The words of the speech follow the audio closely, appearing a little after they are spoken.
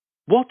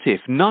What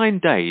if 9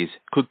 days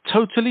could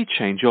totally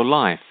change your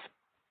life?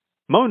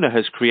 Mona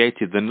has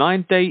created the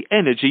 9-day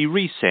energy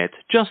reset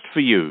just for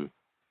you.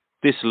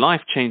 This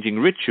life-changing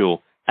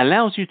ritual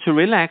allows you to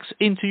relax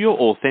into your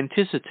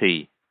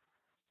authenticity.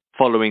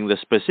 Following the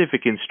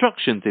specific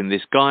instructions in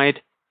this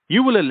guide,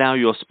 you will allow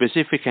your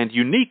specific and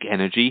unique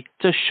energy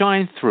to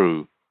shine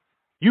through.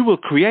 You will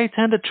create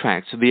and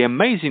attract the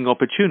amazing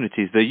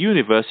opportunities the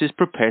universe is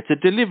prepared to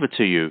deliver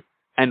to you,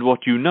 and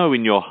what you know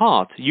in your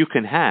heart you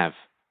can have.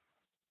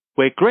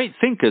 Where great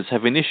thinkers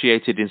have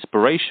initiated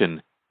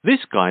inspiration,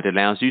 this guide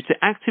allows you to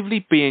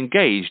actively be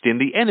engaged in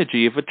the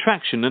energy of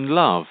attraction and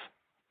love.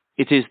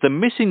 It is the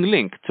missing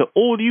link to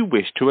all you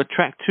wish to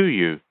attract to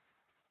you.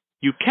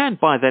 You can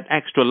buy that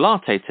extra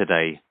latte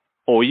today,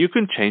 or you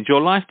can change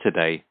your life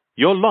today.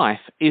 Your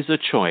life is a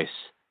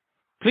choice.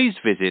 Please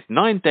visit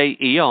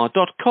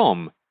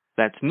 9dayer.com.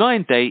 That's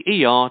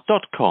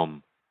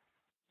 9dayer.com.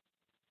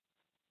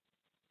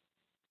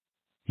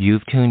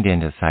 You've tuned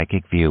into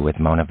Psychic View with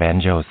Mona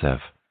Van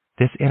Joseph.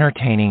 This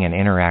entertaining and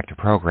interactive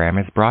program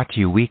is brought to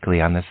you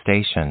weekly on the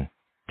station.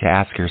 To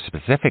ask your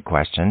specific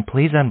question,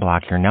 please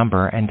unblock your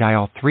number and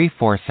dial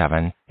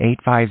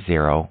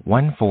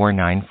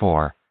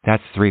 347-850-1494.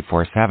 That's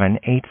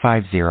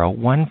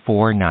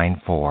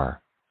 347-850-1494.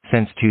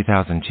 Since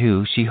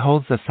 2002, she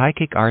holds the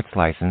Psychic Arts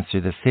license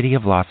through the City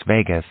of Las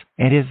Vegas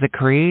and is the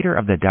creator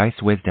of the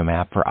Dice Wisdom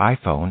app for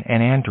iPhone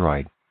and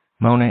Android.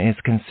 Mona is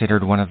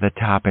considered one of the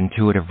top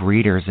intuitive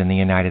readers in the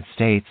United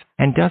States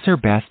and does her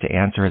best to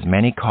answer as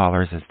many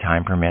callers as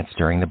time permits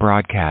during the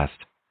broadcast.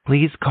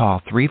 Please call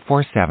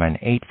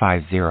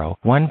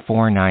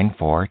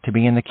 347-850-1494 to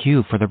be in the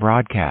queue for the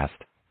broadcast.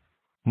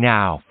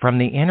 Now, from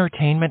the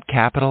entertainment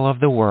capital of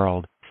the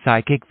world,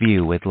 Psychic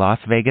View with Las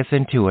Vegas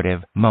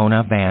intuitive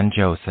Mona Van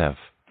Joseph.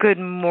 Good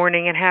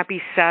morning and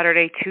happy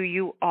Saturday to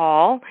you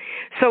all.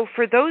 So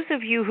for those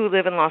of you who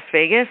live in Las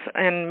Vegas,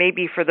 and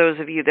maybe for those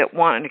of you that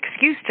want an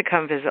excuse to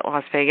come visit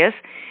Las Vegas,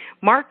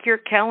 mark your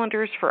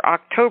calendars for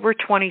October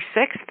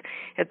 26th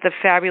at the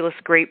fabulous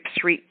Grape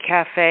Street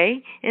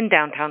Cafe in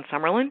downtown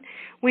Summerlin.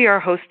 We are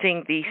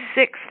hosting the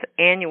 6th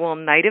annual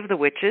Night of the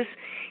Witches.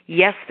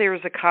 Yes, there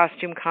is a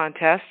costume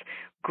contest,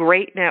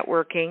 great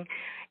networking.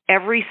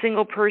 Every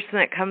single person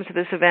that comes to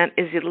this event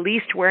is at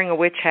least wearing a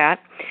witch hat.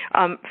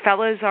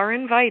 Fellas are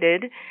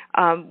invited.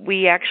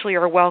 We actually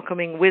are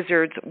welcoming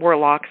wizards,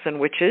 warlocks,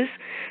 and witches.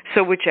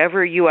 So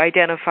whichever you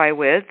identify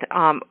with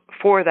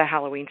for the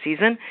Halloween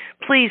season,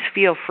 please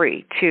feel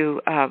free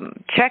to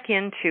check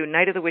into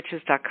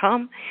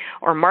nightofthewitches.com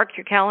or mark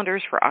your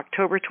calendars for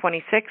October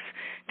 26,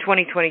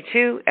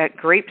 2022 at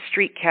Grape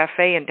Street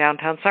Cafe in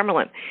downtown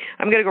Summerlin.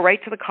 I'm going to go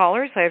right to the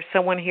callers. I have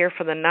someone here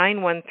for the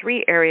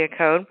 913 area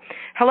code.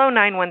 Hello,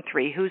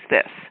 913. Who's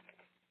this?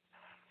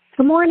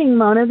 Good morning,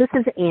 Mona. This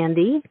is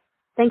Andy.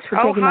 Thanks for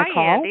taking my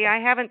call. Hi, Andy. I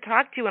haven't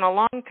talked to you in a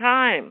long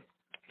time.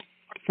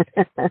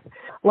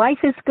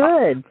 Life is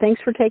good.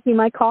 Thanks for taking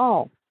my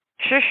call.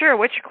 Sure.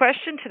 What's your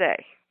question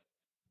today?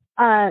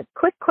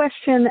 Quick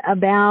question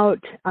about,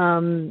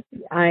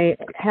 I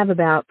have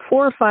about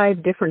 4 or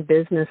 5 different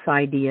business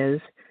ideas,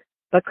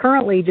 but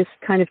currently just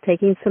kind of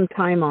taking some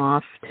time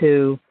off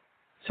to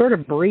sort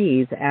of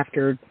breathe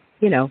after,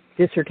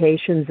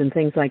 dissertations and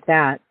things like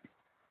that.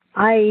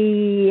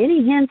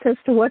 Any hints as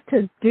to what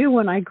to do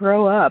when I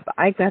grow up?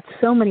 I've got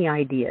so many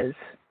ideas.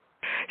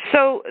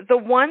 So the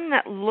one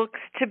that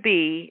looks to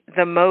be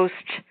the most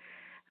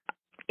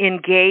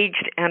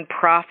engaged and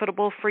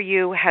profitable for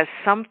you has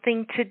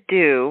something to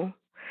do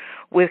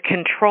with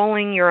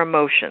controlling your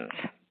emotions.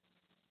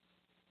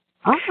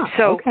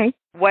 Okay.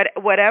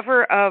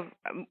 Whatever of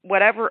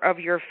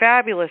your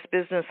fabulous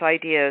business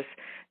ideas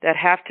that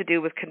have to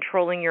do with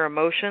controlling your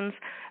emotions,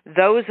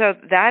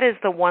 that is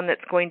the one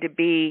that's going to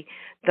be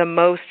the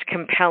most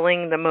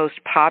compelling, the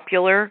most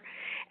popular.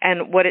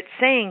 And what it's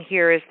saying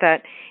here is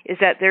that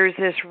there's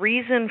this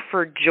reason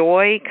for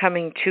joy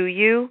coming to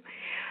you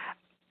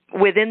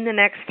within the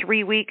next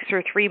 3 weeks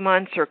or 3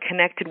 months, or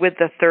connected with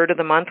the third of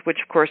the month, which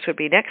of course would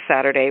be next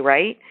Saturday,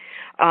 right?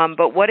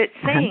 But what it's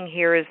saying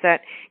here is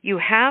that you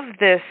have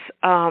this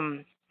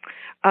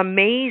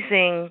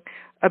amazing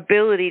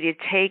ability to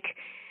take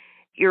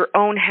your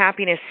own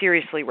happiness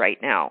seriously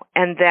right now,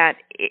 and that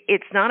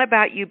it's not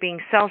about you being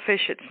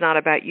selfish, it's not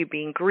about you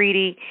being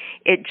greedy,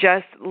 it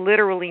just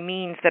literally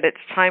means that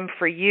it's time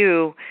for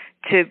you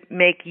to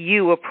make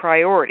you a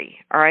priority,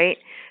 all right?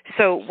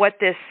 So what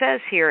this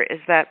says here is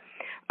that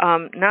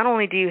not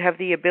only do you have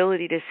the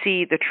ability to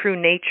see the true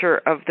nature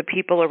of the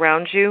people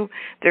around you,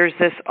 there's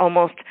this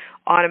almost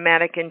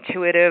automatic,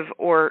 intuitive,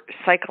 or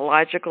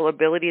psychological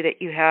ability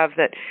that you have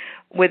that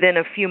within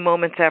a few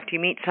moments after you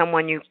meet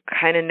someone, you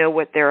kind of know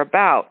what they're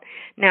about.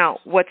 Now,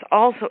 what's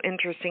also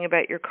interesting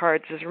about your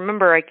cards is,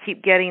 remember, I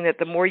keep getting that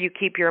the more you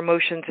keep your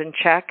emotions in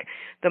check,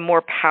 the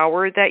more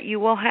power that you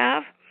will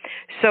have.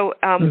 So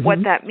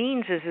what that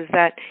means is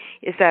that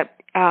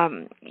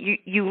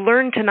you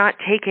learn to not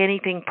take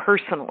anything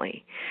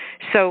personally.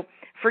 So,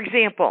 for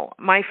example,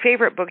 my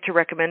favorite book to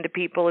recommend to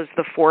people is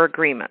The Four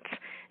Agreements.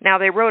 Now,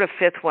 they wrote a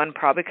fifth one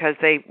probably because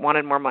they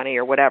wanted more money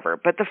or whatever.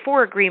 But the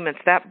 4 agreements,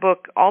 that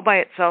book all by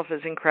itself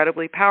is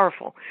incredibly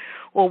powerful.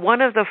 Well,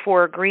 one of the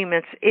 4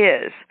 agreements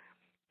is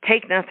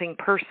take nothing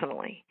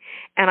personally.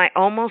 And I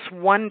almost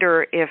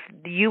wonder if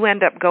you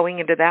end up going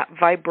into that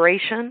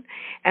vibration,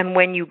 and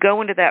when you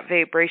go into that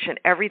vibration,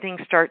 everything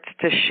starts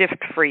to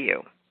shift for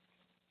you.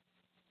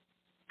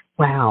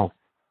 Wow.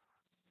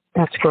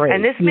 That's great.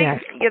 And this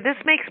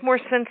makes more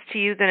sense to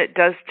you than it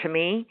does to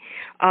me.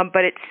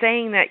 But it's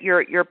saying that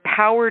your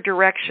power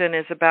direction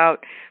is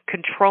about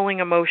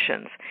controlling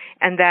emotions,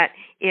 and that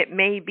it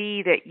may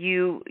be that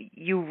you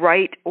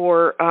write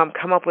or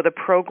come up with a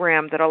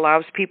program that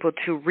allows people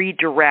to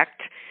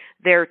redirect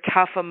their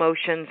tough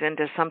emotions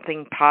into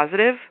something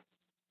positive.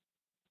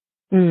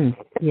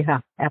 Yeah,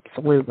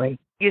 absolutely.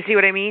 You see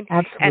what I mean?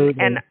 Absolutely.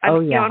 And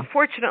you know,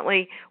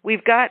 unfortunately,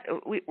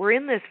 we're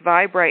in this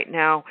vibe right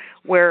now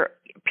where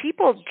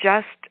people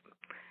just,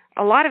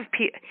 a lot of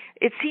people,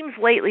 it seems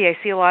lately I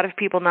see a lot of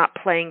people not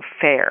playing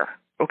fair,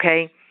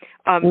 okay?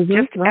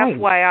 Just right.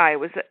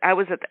 FYI, I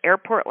was at the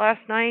airport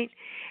last night,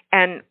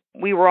 and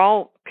we were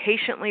all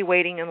patiently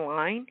waiting in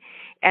line,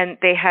 and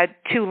they had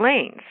 2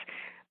 lanes,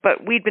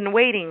 but we'd been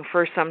waiting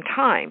for some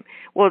time.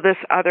 Well, this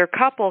other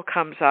couple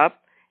comes up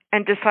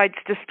and decides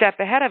to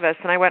step ahead of us,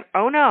 and I went,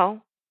 oh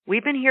no,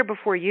 we've been here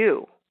before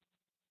you.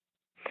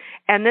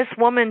 And this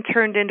woman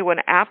turned into an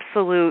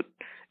absolute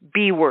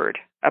B word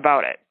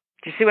about it.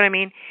 Do you see what I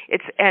mean?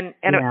 It's and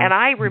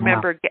I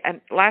remember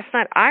and last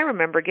night I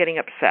remember getting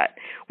upset,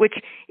 which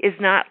is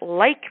not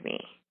like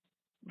me.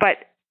 But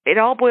it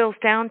all boils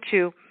down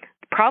to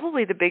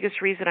probably the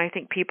biggest reason I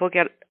think people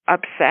get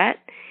upset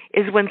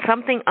is when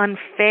something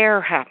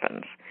unfair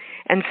happens.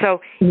 And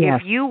so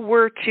if you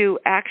were to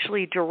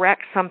actually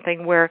direct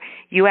something where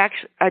you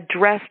actually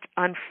addressed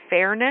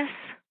unfairness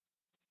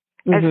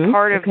as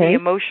part of the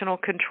emotional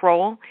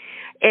control,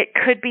 it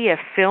could be a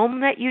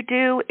film that you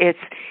do.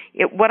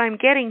 What I'm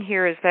getting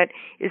here is that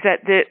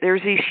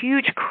there's this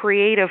huge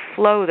creative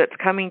flow that's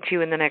coming to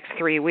you in the next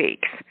 3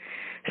 weeks.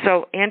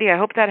 So, Andy, I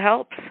hope that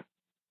helps.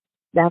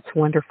 That's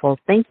wonderful.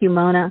 Thank you,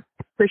 Mona.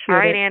 Appreciate it. All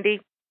right, Andy.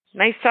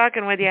 Nice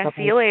talking with you. Bye-bye.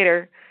 See you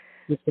later.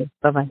 You too.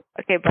 Bye-bye.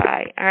 Okay,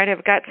 bye. All right,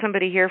 I've got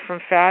somebody here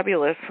from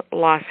fabulous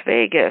Las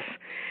Vegas.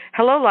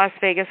 Hello, Las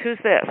Vegas. Who's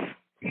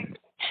this?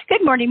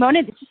 Good morning,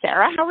 Mona. This is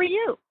Sarah. How are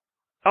you?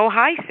 Oh,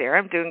 hi, Sarah.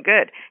 I'm doing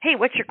good. Hey,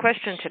 what's your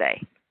question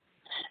today?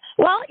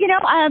 Well, you know,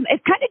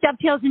 it kind of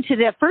dovetails into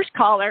the first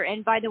caller.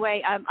 And by the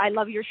way, I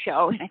love your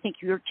show, and I think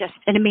you're just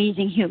an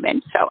amazing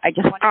human. So I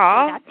just want to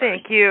say that.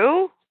 Thank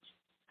you.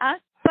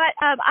 But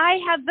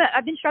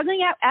I've been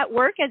struggling at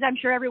work, as I'm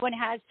sure everyone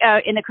has,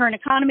 in the current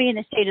economy and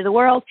the state of the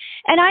world.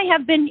 And I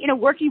have been,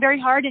 working very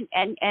hard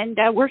and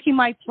working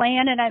my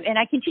plan, and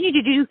I continue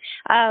to do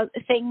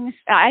things,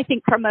 I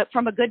think,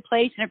 from a good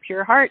place and a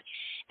pure heart.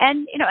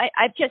 And,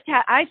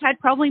 I've had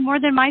probably more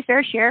than my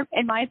fair share,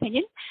 in my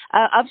opinion,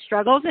 of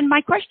struggles. And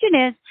my question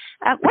is,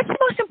 what's the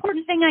most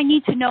important thing I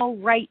need to know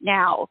right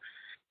now?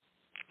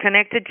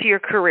 Connected to your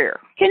career.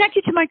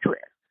 Connected to my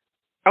career.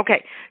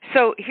 Okay.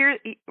 So here,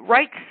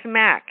 right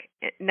smack.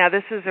 Now,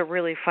 this is a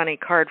really funny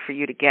card for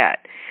you to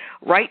get.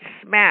 Right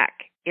smack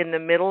in the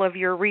middle of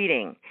your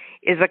reading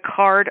is a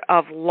card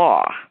of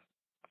law.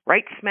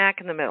 Right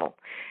smack in the middle.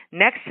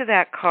 Next to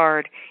that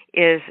card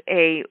is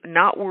a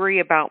not worry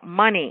about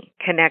money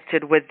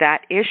connected with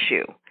that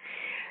issue.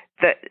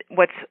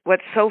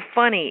 What's so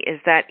funny is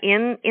that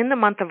in the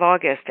month of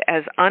August,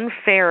 as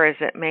unfair as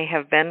it may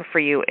have been for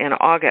you in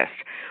August,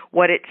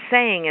 what it's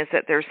saying is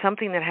that there's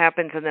something that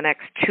happens in the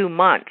next 2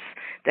 months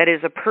that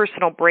is a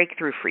personal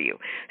breakthrough for you.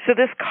 So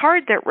this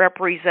card that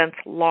represents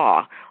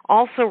law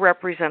also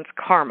represents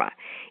karma.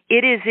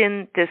 It is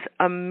in this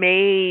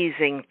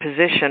amazing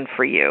position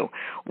for you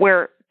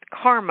where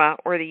karma,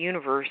 or the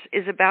universe,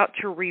 is about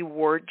to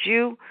reward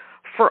you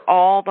for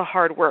all the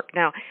hard work.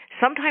 Now,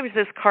 sometimes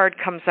this card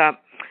comes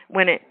up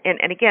when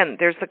and again,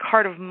 there's the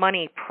card of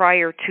money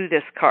prior to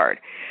this card.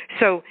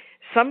 So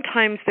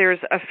sometimes there's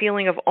a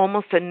feeling of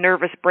almost a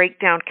nervous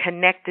breakdown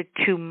connected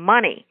to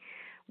money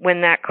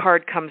when that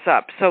card comes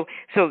up. So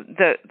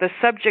the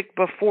subject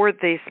before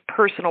this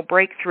personal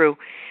breakthrough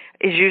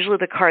is usually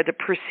the card that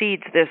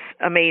precedes this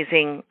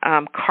amazing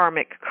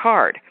karmic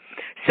card.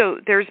 So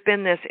there's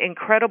been this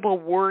incredible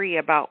worry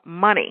about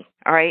money,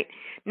 all right?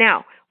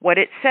 Now, what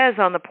it says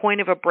on the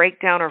point of a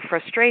breakdown or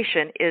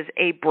frustration is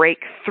a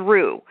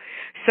breakthrough.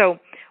 So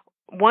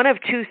one of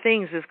 2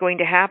 things is going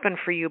to happen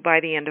for you by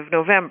the end of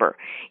November.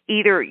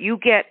 Either you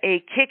get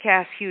a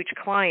kick-ass huge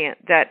client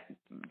that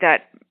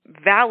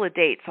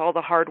validates all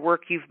the hard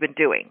work you've been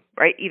doing,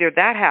 right? Either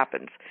that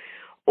happens,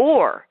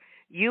 or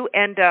you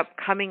end up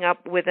coming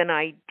up with an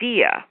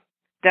idea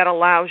that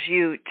allows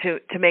you to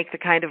make the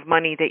kind of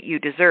money that you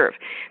deserve.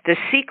 The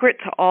secret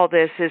to all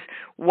this is,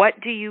 what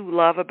do you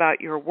love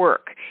about your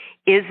work?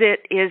 Is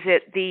it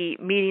the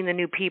meeting the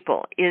new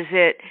people? Is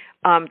it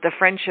the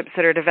friendships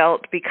that are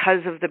developed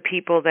because of the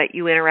people that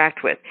you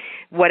interact with?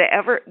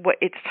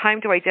 It's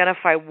time to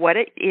identify what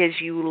it is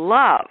you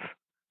love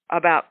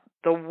about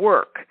the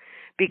work,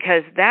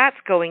 because that's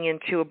going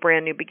into a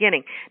brand new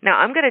beginning. Now,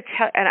 I'm going to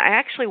tell, and I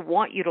actually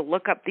want you to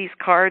look up these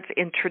cards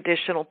in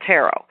traditional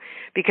tarot,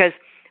 because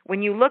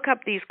when you look up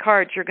these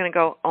cards, you're going to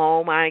go,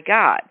 oh my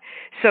God.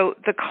 So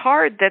the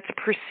card that's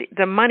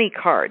the money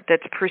card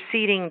that's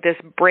preceding this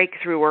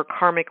breakthrough or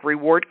karmic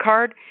reward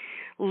card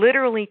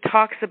literally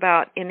talks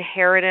about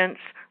inheritance,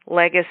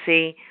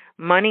 legacy,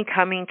 money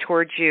coming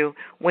towards you.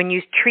 When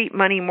you treat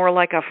money more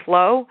like a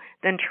flow,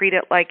 then treat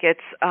it like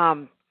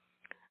it's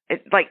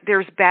like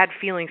there's bad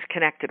feelings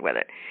connected with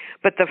it.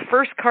 But the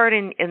first card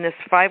in this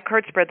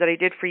 5-card spread that I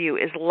did for you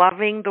is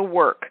loving the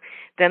work.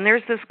 Then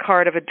there's this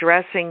card of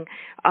addressing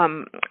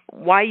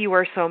why you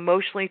are so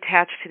emotionally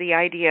attached to the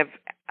idea of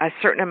a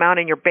certain amount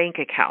in your bank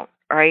account,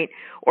 right?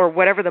 Or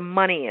whatever the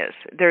money is.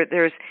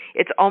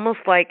 It's almost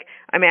like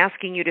I'm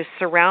asking you to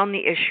surround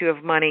the issue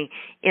of money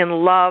in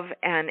love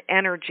and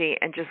energy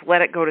and just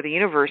let it go to the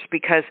universe,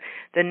 because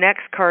the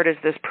next card is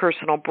this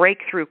personal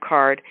breakthrough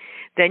card.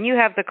 Then you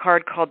have the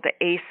card called the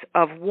Ace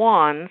of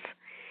Wands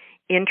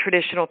in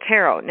traditional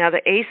tarot. Now,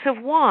 the Ace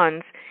of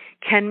Wands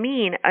can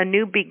mean a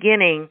new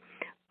beginning,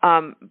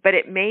 but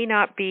it may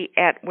not be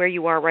at where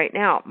you are right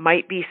now. It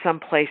might be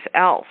someplace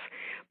else.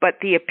 But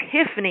the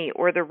epiphany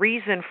or the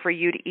reason for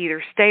you to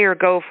either stay or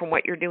go from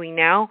what you're doing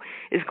now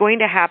is going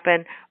to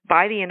happen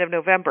by the end of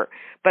November.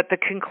 But the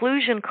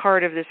conclusion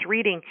card of this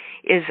reading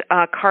is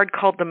a card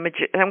called the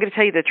Magician. I'm going to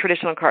tell you the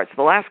traditional cards.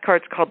 The last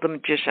card's called the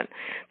Magician.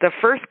 The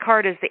first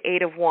card is the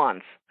Eight of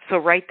Wands. So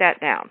write that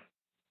down.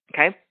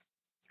 Okay?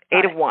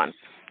 Eight of Wands.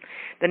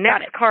 The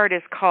next card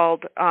is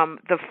called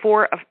the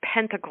Four of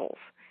Pentacles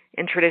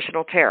in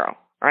traditional tarot,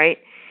 right?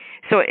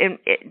 So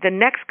the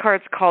next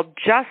card's called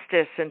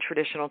Justice in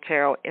traditional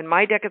tarot. In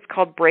my deck, it's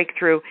called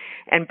Breakthrough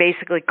and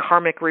basically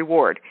Karmic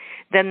Reward.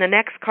 Then the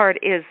next card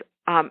is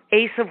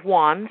Ace of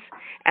Wands,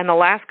 and the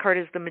last card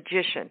is the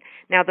Magician.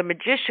 Now, the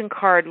Magician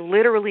card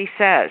literally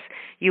says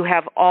you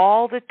have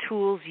all the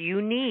tools you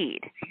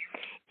need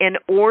in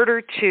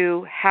order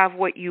to have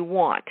what you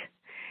want.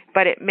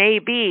 But it may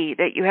be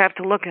that you have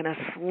to look in a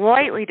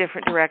slightly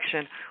different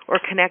direction or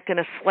connect in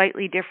a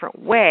slightly different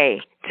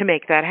way to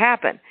make that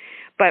happen.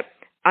 But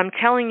I'm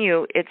telling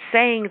you, it's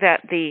saying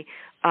that the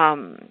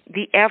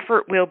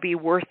effort will be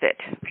worth it.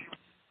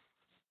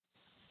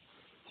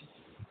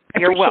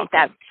 You're welcome.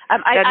 That.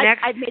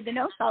 I've made the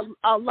notes.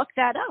 I'll look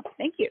that up.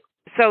 Thank you.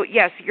 So,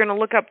 yes, you're going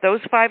to look up those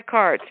 5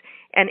 cards,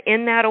 and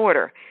in that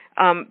order,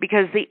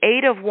 because the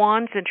Eight of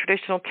Wands in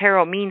traditional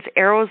tarot means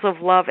arrows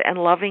of love and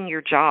loving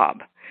your job.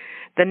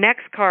 The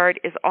next card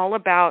is all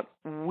about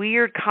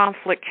weird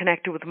conflict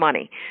connected with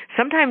money.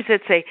 Sometimes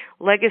it's a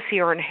legacy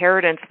or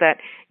inheritance that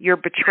you're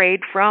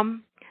betrayed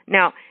from.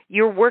 Now,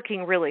 you're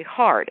working really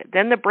hard.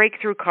 Then the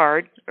Breakthrough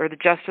card, or the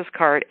Justice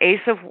card,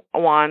 Ace of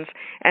Wands,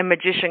 and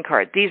Magician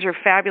card. These are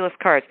fabulous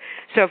cards.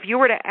 So if you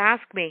were to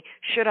ask me,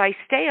 should I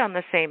stay on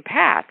the same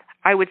path,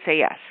 I would say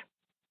yes.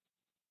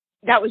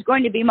 That was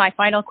going to be my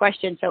final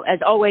question. So as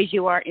always,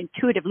 you are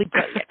intuitively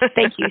brilliant.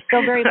 Thank you so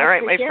very much. All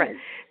right, my friend.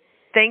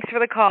 Thanks for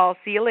the call.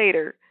 See you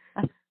later.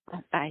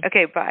 Bye.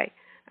 Okay, bye.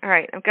 All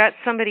right, I've got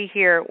somebody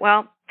here.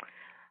 Well,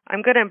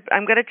 I'm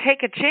gonna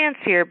take a chance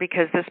here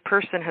because this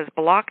person has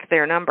blocked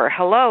their number.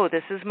 Hello,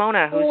 this is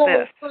Mona. Who's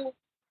this?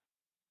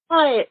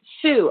 Hi, it's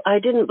Sue. I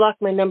didn't block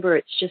my number.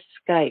 It's just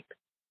Skype.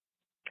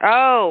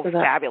 Oh,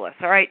 fabulous.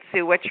 All right,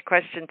 Sue, what's your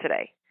question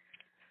today?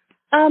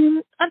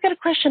 I've got a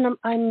question.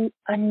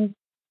 I'm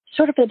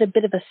sort of at a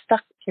bit of a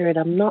stuck period.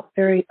 I'm not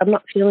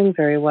feeling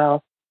very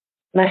well,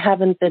 and I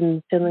haven't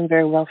been feeling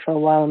very well for a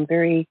while. I'm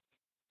very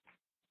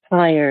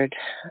tired.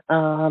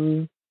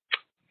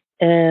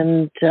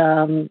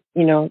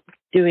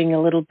 Doing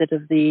a little bit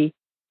of the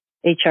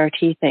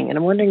HRT thing. And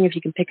I'm wondering if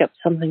you can pick up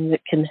something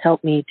that can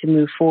help me to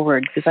move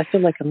forward, because I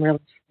feel like I'm really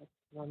stuck at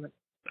the moment.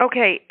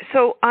 Okay,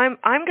 so I'm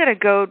going to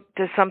go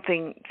to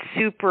something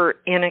super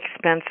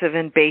inexpensive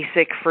and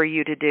basic for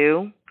you to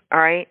do, all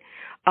right?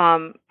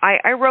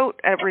 I wrote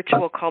a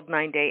ritual called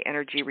 9-Day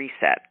Energy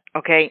Reset,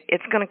 okay?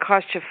 It's going to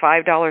cost you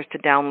 $5 to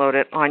download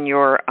it on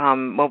your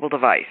mobile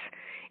device.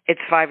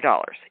 It's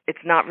 $5. It's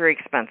not very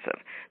expensive.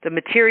 The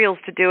materials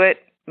to do it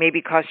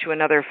maybe cost you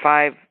another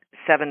 $5,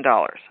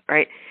 $7,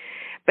 right?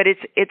 But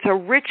it's a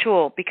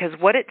ritual, because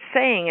what it's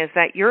saying is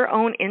that your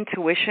own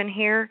intuition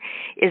here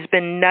has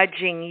been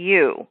nudging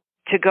you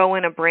to go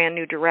in a brand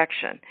new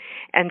direction.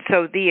 And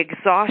so the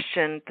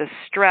exhaustion, the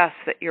stress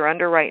that you're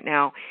under right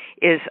now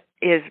is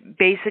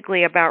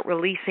basically about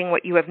releasing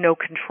what you have no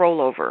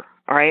control over,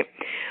 all right?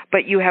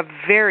 But you have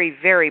very,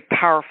 very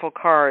powerful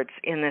cards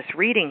in this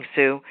reading,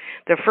 Sue.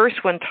 The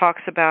first one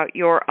talks about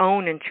your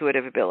own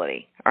intuitive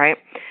ability, all right?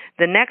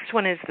 The next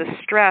one is the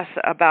stress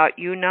about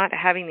you not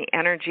having the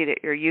energy that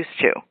you're used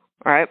to,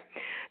 all right?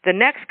 The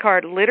next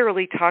card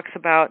literally talks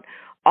about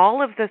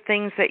all of the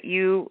things that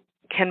you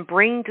can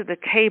bring to the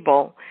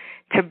table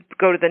to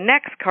go to the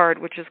next card,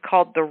 which is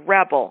called the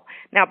Rebel.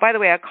 Now, by the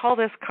way, I call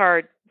this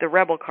card the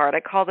Rebel card. I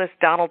call this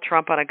Donald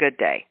Trump on a good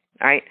day,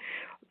 all right?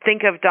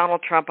 Think of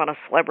Donald Trump on a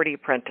Celebrity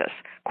Apprentice.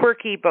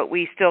 Quirky, but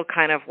we still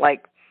kind of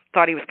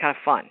thought he was kind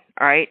of fun,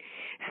 all right?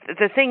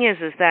 The thing is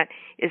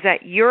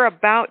that you're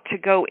about to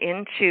go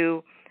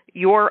into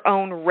your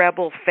own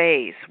rebel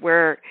phase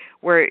where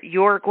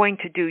you're going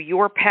to do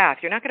your path.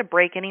 You're not going to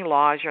break any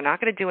laws. You're not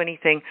going to do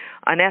anything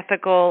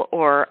unethical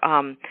or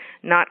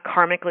not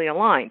karmically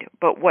aligned.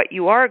 But what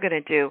you are going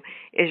to do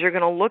is you're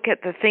going to look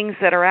at the things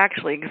that are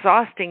actually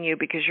exhausting you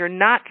because you're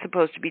not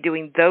supposed to be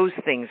doing those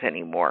things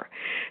anymore.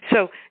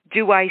 So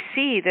do I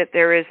see that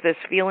there is this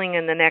feeling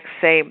in the next,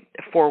 say,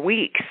 4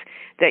 weeks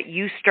that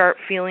you start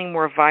feeling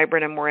more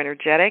vibrant and more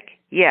energetic?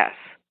 Yes.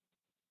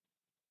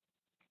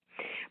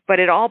 But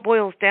it all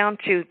boils down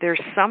to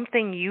there's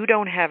something you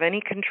don't have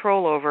any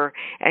control over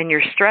and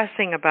you're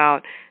stressing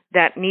about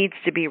that needs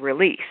to be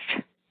released.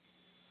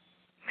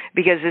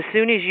 Because as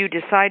soon as you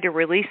decide to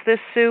release this,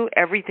 Sue,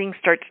 everything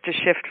starts to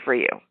shift for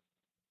you.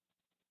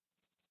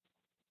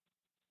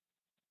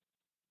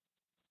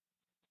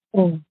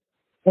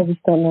 I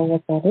just don't know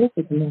what that is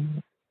at the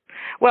moment.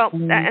 Well,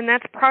 and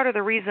that's part of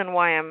the reason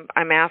why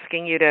I'm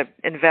asking you to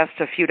invest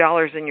a few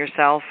dollars in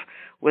yourself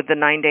with the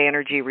 9-day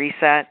energy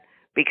reset.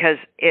 Because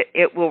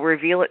it will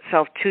reveal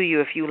itself to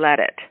you if you let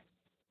it.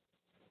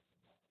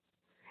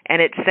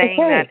 And it's saying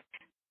that,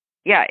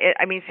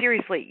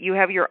 seriously, you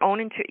have your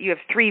own, you have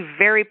 3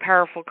 very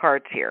powerful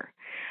cards here.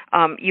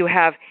 You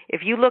have,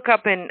 if you look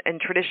up in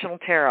traditional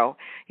tarot,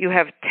 you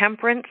have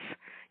Temperance,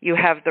 you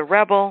have the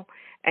Rebel,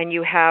 and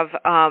you have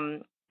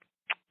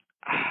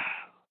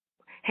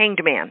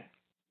Hanged Man.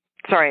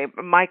 Sorry,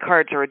 my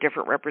cards are a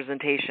different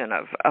representation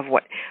of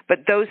what, but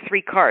those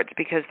 3 cards,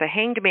 because the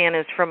Hanged Man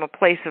is from a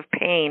place of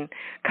pain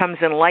comes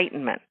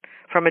enlightenment.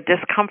 From an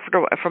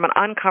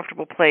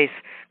uncomfortable place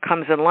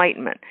comes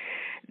enlightenment.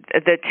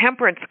 The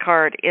Temperance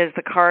card is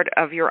the card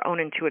of your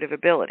own intuitive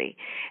ability,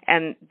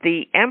 and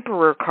the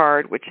Emperor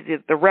card, which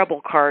is the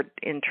Rebel card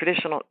in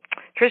traditional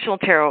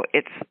tarot,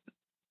 it's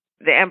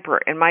the Emperor.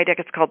 In my deck,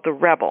 it's called the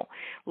Rebel.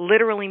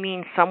 Literally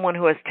means someone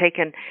who has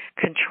taken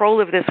control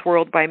of this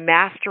world by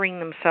mastering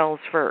themselves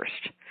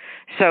first.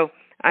 So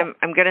I'm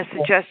going to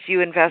suggest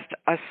you invest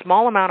a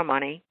small amount of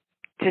money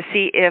to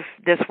see if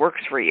this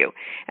works for you.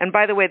 And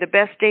by the way, the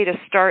best day to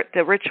start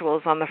the ritual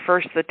is on the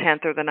 1st, the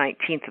 10th, or the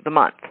 19th of the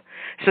month.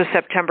 So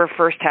September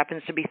 1st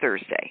happens to be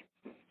Thursday.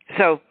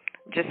 So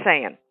just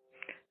saying.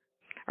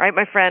 All right,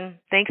 my friend,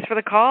 thanks for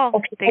the call.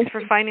 Okay, thanks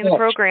for finding the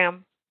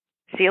program.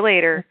 See you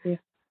later.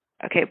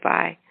 Okay,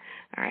 bye.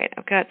 All right,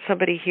 I've got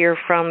somebody here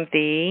from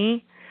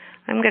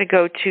I'm going to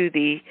go to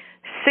the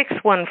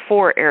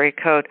 614 area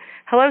code.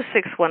 Hello,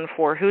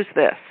 614. Who's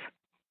this?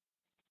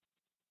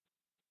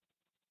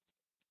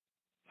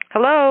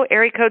 Hello,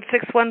 area code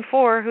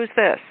 614. Who's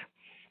this?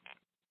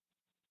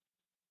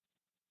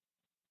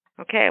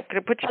 Okay, I'm going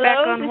to put you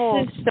back on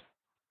hold.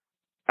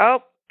 Oh,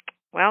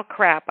 well,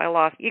 crap, I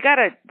lost. You got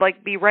to,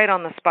 be right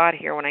on the spot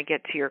here when I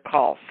get to your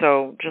call,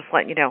 so just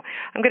letting you know.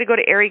 I'm going to go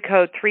to area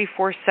code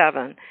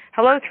 347.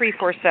 Hello,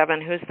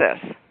 347. Who's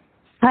this?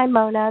 Hi,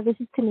 Mona. This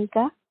is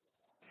Tamika.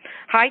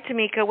 Hi,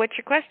 Tamika. What's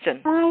your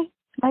question? Hi.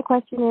 My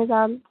question is,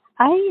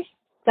 I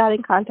got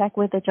in contact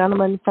with a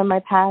gentleman from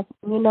my past.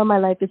 You know, my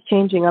life is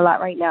changing a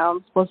lot right now.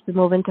 I'm supposed to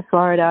move into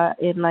Florida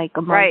in,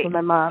 a month with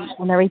my mom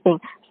and everything.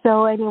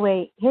 So,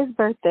 anyway, his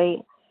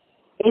birthday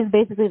is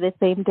basically the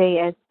same day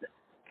as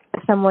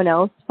someone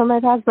else from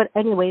my past, but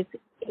anyways,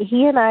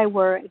 he and I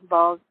were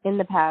involved in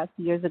the past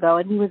years ago,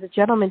 and he was a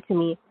gentleman to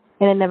me,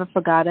 and I never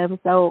forgot him.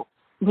 So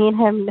me and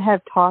him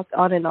have talked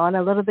on and on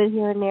a little bit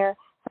here and there.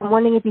 I'm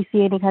wondering if you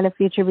see any kind of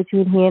future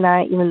between he and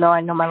I, even though I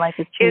know my life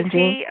is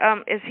changing.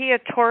 Is he a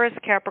Taurus,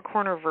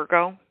 Capricorn, or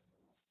Virgo?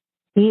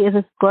 He is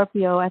a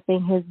Scorpio. I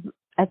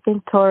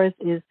think Taurus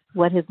is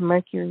what his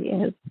Mercury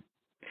is.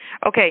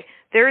 Okay,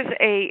 there's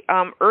a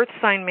Earth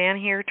sign man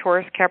here,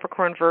 Taurus,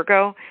 Capricorn,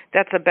 Virgo.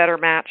 That's a better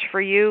match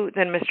for you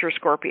than Mr.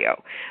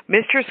 Scorpio.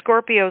 Mr.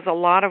 Scorpio is a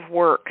lot of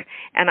work,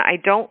 and I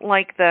don't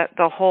like the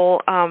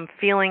whole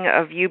feeling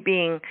of you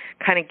being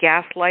kind of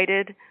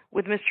gaslighted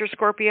with Mr.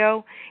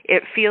 Scorpio.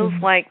 It feels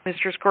like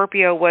Mr.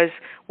 Scorpio was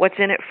what's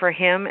in it for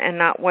him and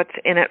not what's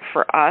in it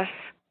for us.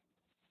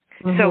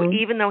 So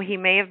even though he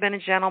may have been a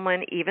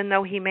gentleman, even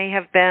though he may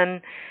have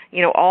been,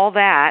 all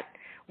that,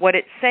 what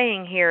it's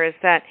saying here is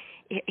that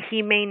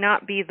he may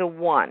not be the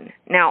one.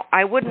 Now,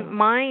 I wouldn't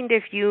mind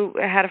if you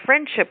had a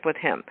friendship with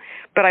him,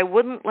 but I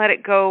wouldn't let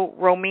it go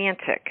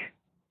romantic.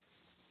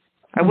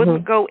 I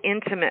wouldn't go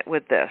intimate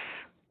with this.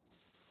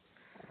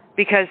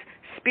 Because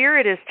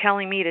Spirit is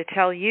telling me to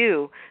tell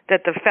you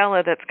that the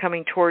fella that's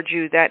coming towards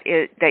you that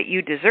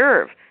you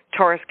deserve,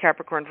 Taurus,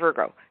 Capricorn,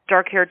 Virgo,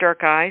 dark hair,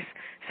 dark eyes,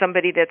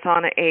 somebody that's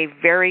on a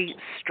very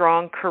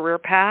strong career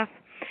path,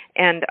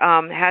 and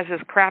has his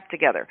crap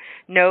together.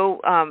 No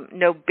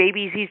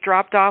babies he's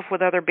dropped off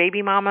with other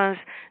baby mamas,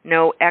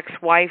 no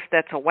ex-wife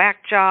that's a whack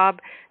job,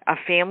 a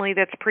family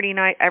that's pretty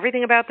nice.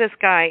 Everything about this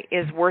guy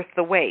is worth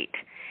the wait.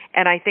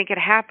 And I think it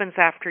happens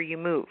after you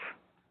move.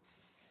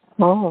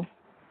 Oh.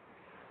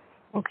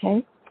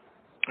 Okay.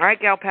 All right,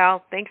 gal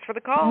pal. Thanks for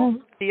the call.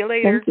 See you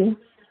later. Thank you.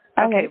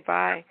 Okay,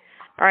 bye.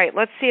 All right,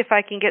 let's see if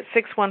I can get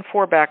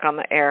 614 back on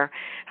the air.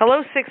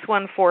 Hello,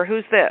 614.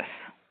 Who's this?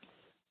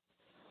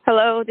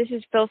 Hello, this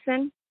is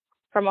Filson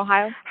from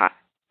Ohio.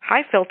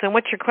 Hi, Filton.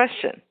 What's your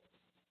question?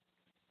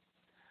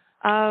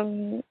 I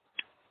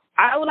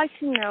would like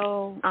to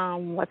know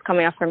what's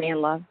coming up for me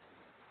in love.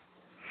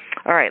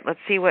 All right, let's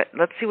see what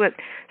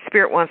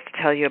Spirit wants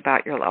to tell you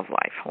about your love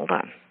life. Hold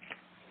on.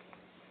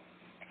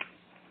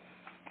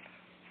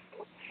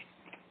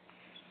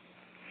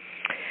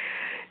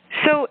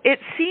 So it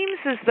seems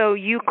as though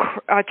you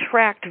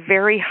attract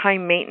very high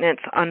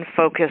maintenance,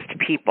 unfocused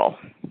people.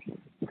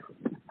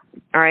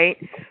 All right.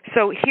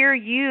 So here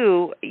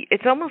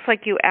it's almost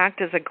like you act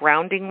as a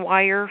grounding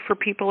wire for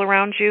people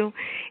around you.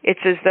 It's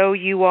as though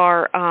you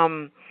are,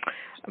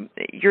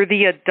 you're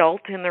the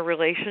adult in the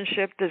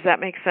relationship. Does that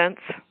make sense?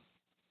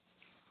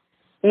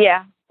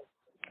 Yeah.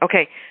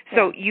 Okay.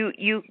 So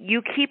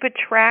you keep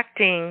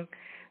attracting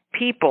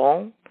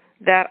people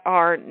that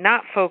are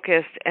not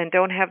focused and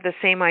don't have the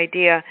same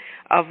idea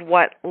of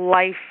what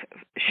life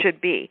should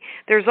be.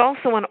 There's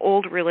also an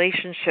old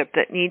relationship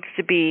that needs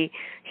to be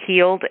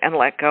healed and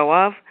let go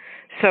of.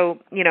 So,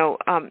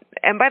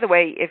 and by the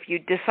way, if you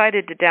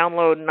decided to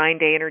download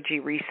 9-Day Energy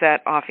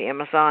Reset off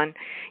Amazon,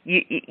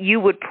 you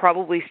would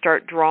probably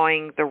start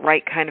drawing the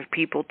right kind of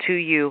people to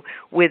you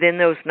within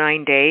those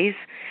 9 days.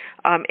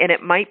 And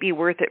it might be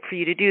worth it for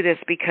you to do this,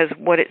 because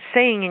what it's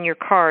saying in your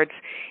cards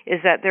is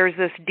that there's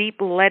this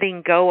deep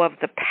letting go of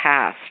the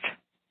past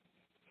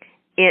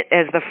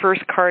as the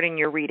first card in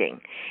your reading,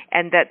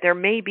 and that there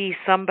may be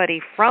somebody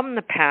from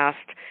the past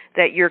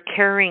that you're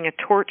carrying a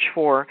torch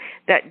for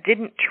that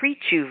didn't treat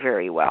you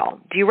very well.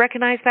 Do you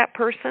recognize that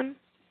person?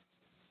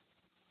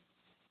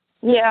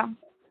 Yeah.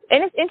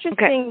 And it's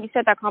interesting, You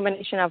said that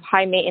combination of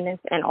high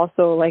maintenance and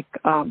also like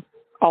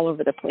all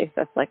over the place.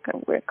 That's like a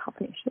weird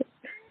combination.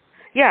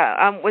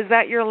 Yeah. Was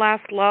that your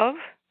last love?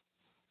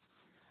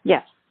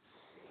 Yes.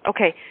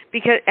 Okay.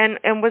 Because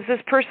and was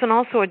this person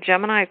also a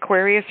Gemini,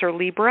 Aquarius, or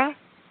Libra?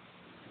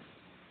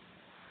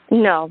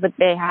 No, but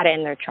they had it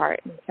in their chart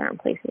in certain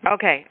places.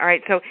 Okay. All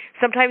right. So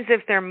sometimes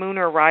if their moon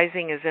or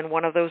rising is in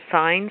one of those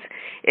signs,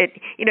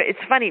 it's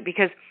funny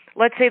because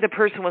let's say the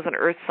person was an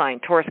earth sign,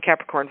 Taurus,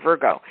 Capricorn,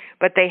 Virgo,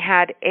 but they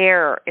had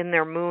air in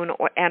their moon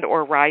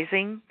or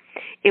rising,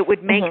 it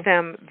would make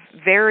them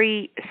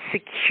very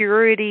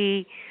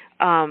security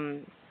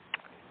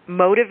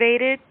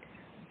motivated,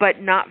 but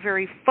not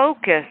very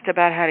focused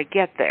about how to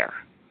get there.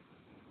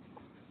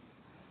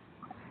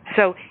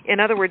 So, in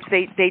other words,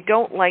 they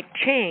don't like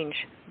change,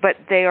 but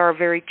they are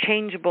very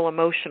changeable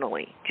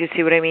emotionally. Do you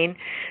see what I mean?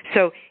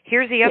 So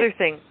here's the other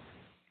thing,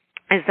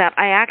 is that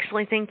I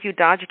actually think you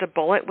dodged a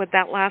bullet with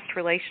that last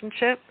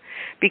relationship,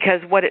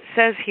 because what it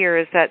says here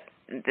is that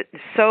it's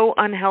so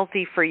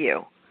unhealthy for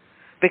you.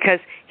 Because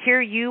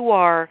here you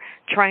are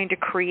trying to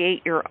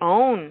create your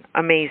own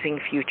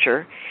amazing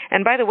future.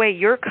 And by the way,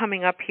 you're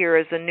coming up here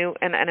as a new,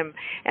 and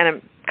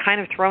I'm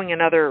kind of throwing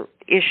another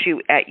issue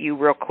at you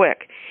real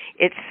quick.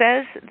 It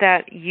says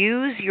that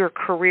use your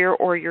career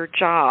or your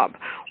job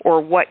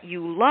or what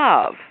you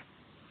love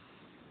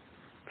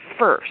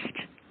first.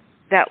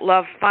 That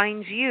love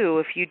finds you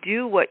if you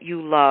do what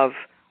you love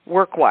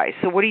work-wise.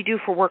 So what do you do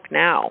for work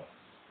now?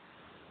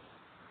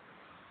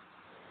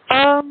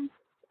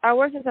 I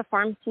work as a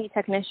pharmacy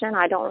technician.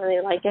 I don't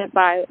really like it,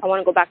 but I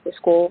want to go back to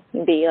school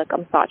and be like a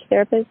massage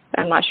therapist.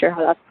 I'm not sure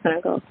how that's going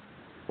to go.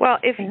 Well,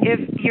 if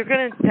you're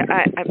going to,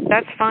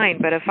 that's fine.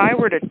 But if I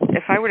were to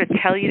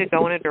tell you to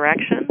go in a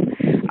direction,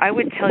 I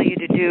would tell you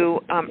to do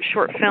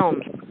short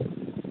films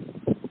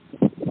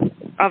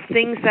of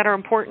things that are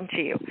important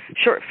to you.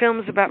 Short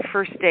films about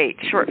first dates.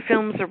 Short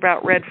films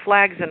about red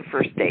flags in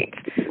first dates.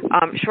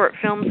 Short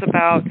films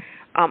about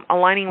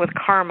aligning with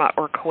karma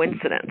or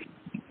coincidence.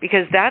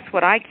 Because that's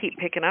what I keep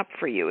picking up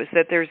for you, is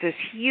that there's this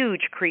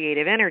huge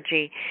creative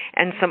energy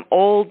and some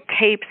old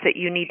tapes that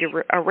you need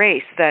to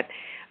erase, that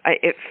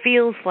it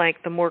feels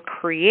like the more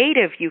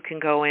creative you can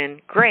go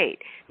in, great.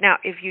 Now,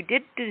 if you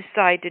did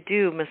decide to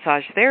do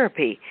massage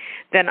therapy,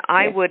 then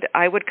I would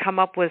come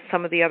up with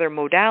some of the other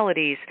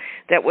modalities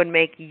that would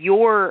make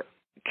your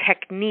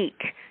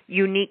technique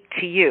unique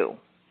to you.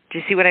 Do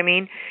you see what I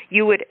mean?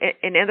 You would,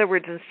 in other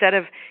words, instead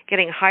of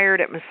getting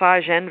hired at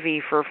Massage Envy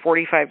for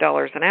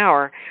 $45 an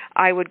hour,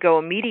 I would go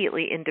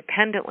immediately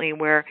independently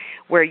where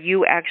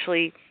you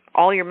actually,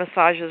 all your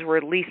massages were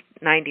at least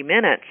 90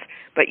 minutes,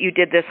 but you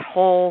did this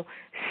whole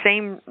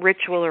same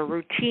ritual or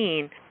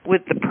routine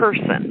with the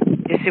person.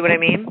 Do you see what I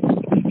mean?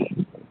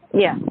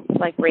 Yeah,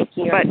 like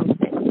Reiki or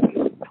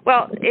something.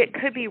 Well, it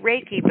could be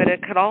Reiki, but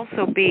it could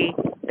also be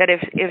that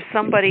if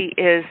somebody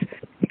is...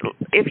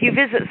 If you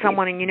visit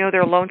someone and you know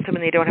they're lonesome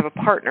and they don't have a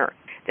partner,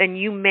 then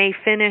you may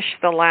finish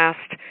the last,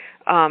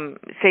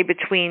 say,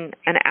 between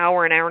an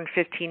hour and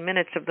 15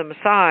 minutes of the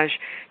massage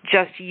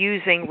just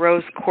using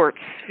rose quartz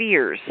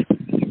spheres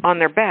on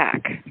their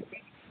back.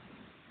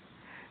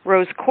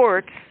 Rose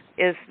quartz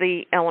is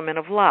the element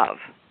of love.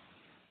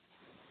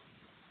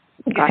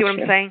 You see what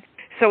I'm saying?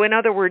 So in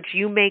other words,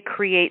 you may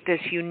create this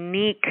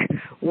unique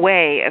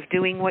way of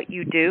doing what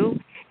you do,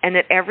 and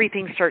that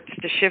everything starts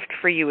to shift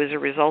for you as a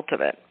result of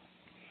it.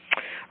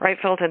 All right,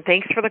 Fulton,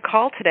 thanks for the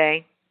call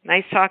today.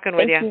 Nice talking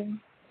with you.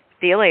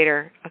 See you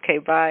later. Okay,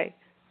 bye.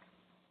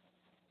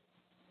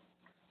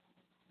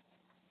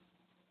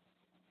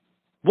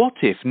 What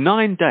if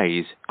 9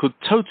 days could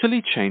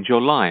totally change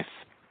your life?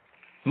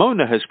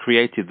 Mona has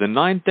created the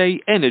 9-day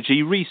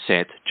energy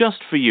reset just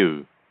for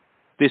you.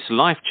 This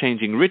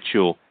life-changing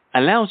ritual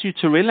allows you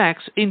to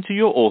relax into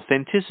your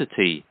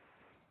authenticity.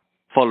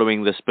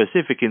 Following the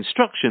specific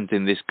instructions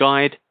in this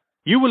guide,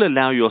 you will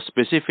allow your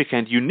specific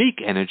and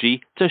unique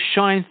energy to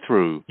shine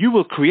through. You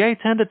will create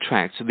and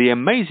attract the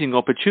amazing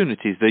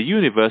opportunities the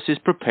universe is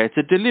prepared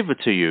to deliver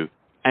to you,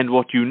 and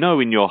what you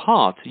know in your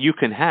heart you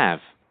can have.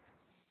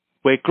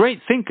 Where great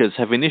thinkers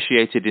have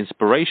initiated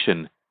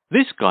inspiration,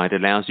 this guide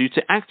allows you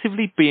to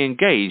actively be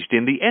engaged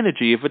in the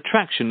energy of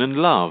attraction and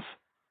love.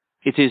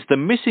 It is the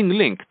missing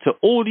link to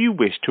all you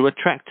wish to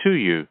attract to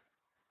you.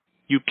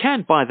 You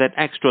can buy that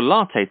extra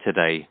latte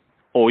today,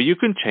 or you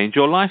can change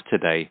your life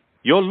today.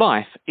 Your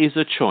life is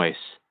a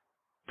choice.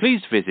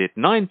 Please visit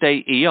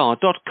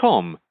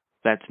 9dayer.com.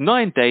 That's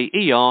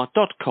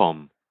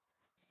 9dayer.com.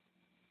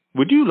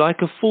 Would you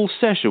like a full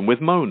session with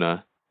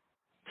Mona?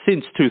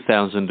 Since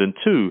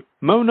 2002,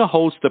 Mona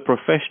holds the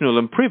professional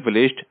and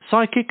privileged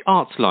Psychic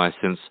Arts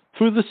license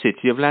through the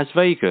city of Las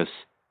Vegas.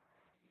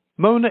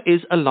 Mona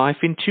is a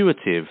life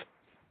intuitive.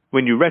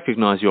 When you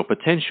recognize your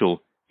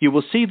potential, you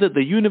will see that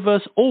the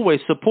universe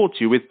always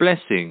supports you with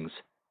blessings.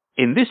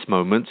 In this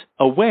moment,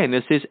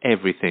 awareness is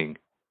everything.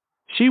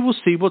 She will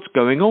see what's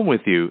going on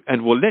with you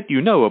and will let you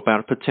know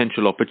about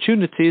potential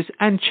opportunities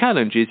and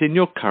challenges in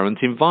your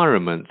current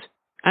environment,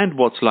 and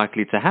what's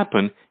likely to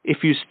happen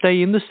if you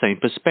stay in the same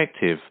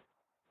perspective.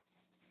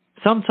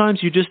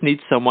 Sometimes you just need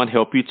someone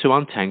help you to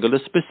untangle a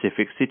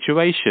specific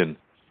situation.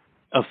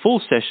 A full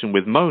session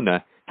with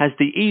Mona has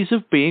the ease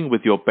of being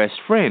with your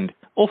best friend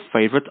or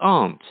favorite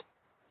aunt.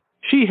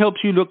 She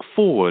helps you look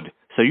forward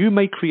so you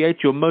may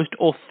create your most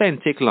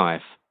authentic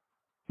life.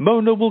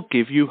 Mona will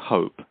give you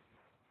hope.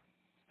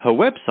 Her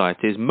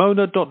website is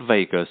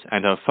mona.vegas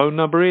and her phone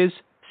number is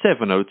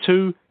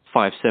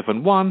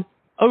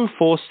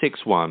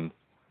 702-571-0461.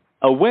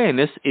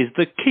 Awareness is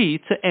the key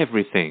to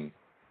everything.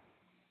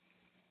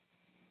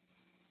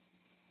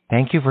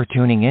 Thank you for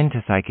tuning in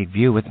to Psychic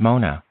View with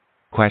Mona.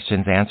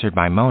 Questions answered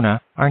by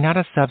Mona are not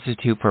a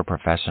substitute for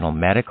professional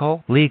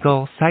medical,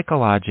 legal,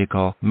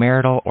 psychological,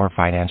 marital, or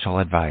financial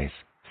advice.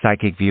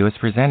 Psychic View is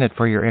presented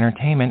for your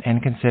entertainment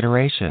and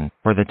consideration.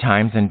 For the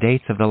times and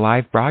dates of the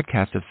live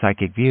broadcast of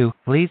Psychic View,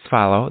 please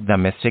follow The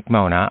Mystic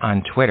Mona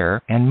on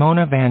Twitter and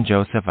Mona Van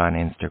Joseph on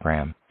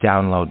Instagram.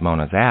 Download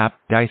Mona's app,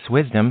 Dice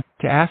Wisdom,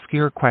 to ask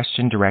your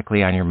question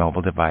directly on your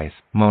mobile device.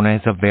 Mona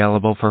is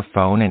available for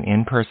phone and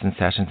in-person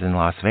sessions in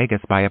Las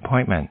Vegas by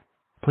appointment.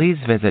 Please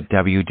visit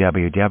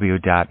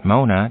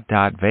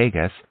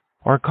www.mona.vegas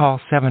or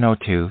call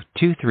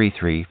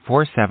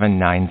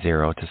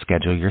 702-233-4790 to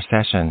schedule your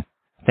session.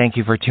 Thank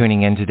you for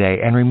tuning in today,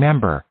 and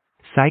remember,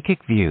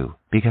 Psychic View,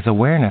 because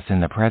awareness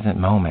in the present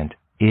moment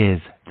is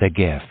the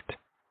gift.